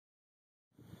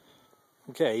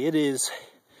Okay, it is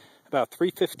about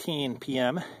 3:15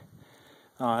 p.m.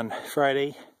 on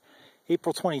Friday,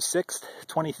 April 26th,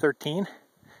 2013,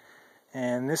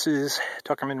 and this is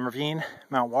Tuckerman Ravine,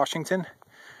 Mount Washington.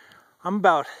 I'm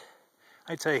about,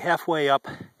 I'd say, halfway up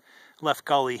left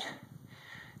Gully,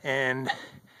 and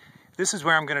this is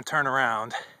where I'm going to turn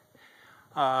around,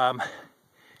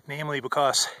 namely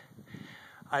because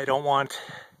I don't want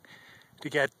to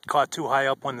get caught too high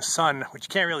up when the sun, which you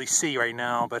can't really see right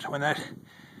now, but when that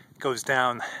goes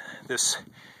down, this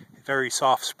very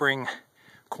soft spring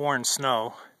corn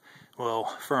snow will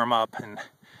firm up, and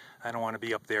I don't want to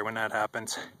be up there when that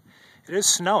happens. It is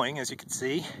snowing, as you can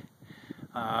see,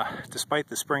 despite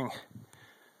the spring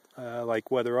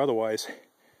like weather otherwise.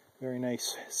 Very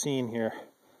nice scene here.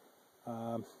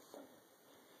 Off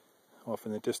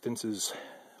in the distance is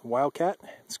Wildcat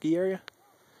ski area,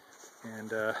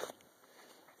 and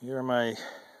here are my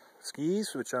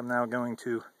skis, which I'm now going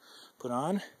to put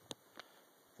on,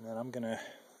 and then I'm going to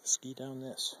ski down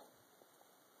this,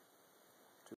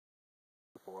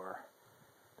 or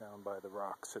down by the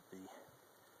rocks at the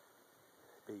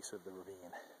base of the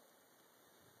ravine.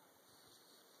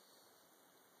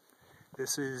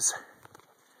 This is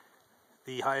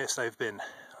the highest I've been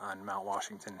on Mount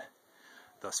Washington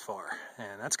thus far,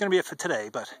 and that's going to be it for today,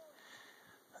 but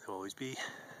there'll always be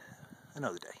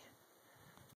another day.